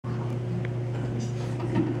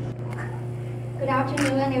Good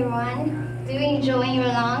afternoon, everyone. Do you enjoy your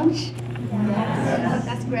lunch? Yes.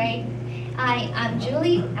 That's great. I'm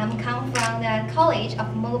Juli. I'm come from the College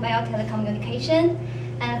of Mobile Telecommunication.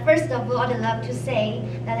 And first of all, I'd love to say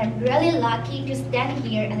that I'm really lucky to stand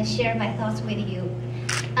here and share my thoughts with you.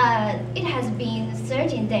 It has been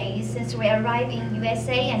 13 days since we arrived in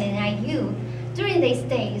USA and NIU. During these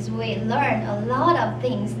days, we learned a lot of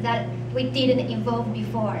things that we didn't involve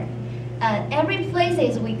before. Every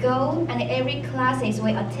places we go and every classes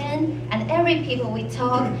we attend and every people we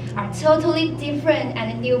talk are totally different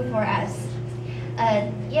and new for us.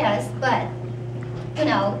 Yes, but you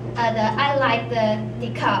know, I like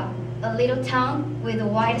the Cup, a little town with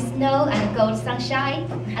white snow and gold sunshine,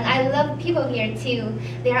 and I love people here too.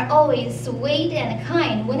 They are always sweet and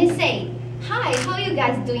kind. When they say, "Hi, how are you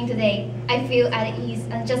guys doing today?" I feel at ease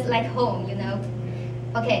and just like home, you know.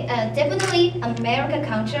 Okay, definitely American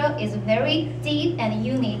culture is very deep and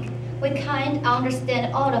unique. We can't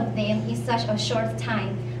understand all of them in such a short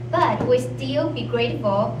time, but we still be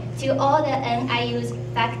grateful to all the NIU's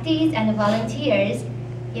faculty and volunteers.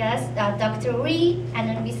 Yes, Dr. Rey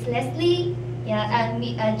and Miss Leslie, yeah, and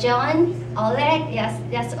John, Oleg, yes,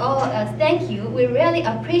 that's all. Thank you. We really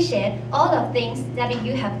appreciate all the things that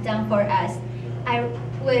you have done for us. I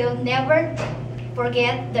will never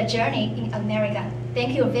forget the journey in America.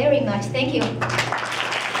 Thank you very much. Thank you.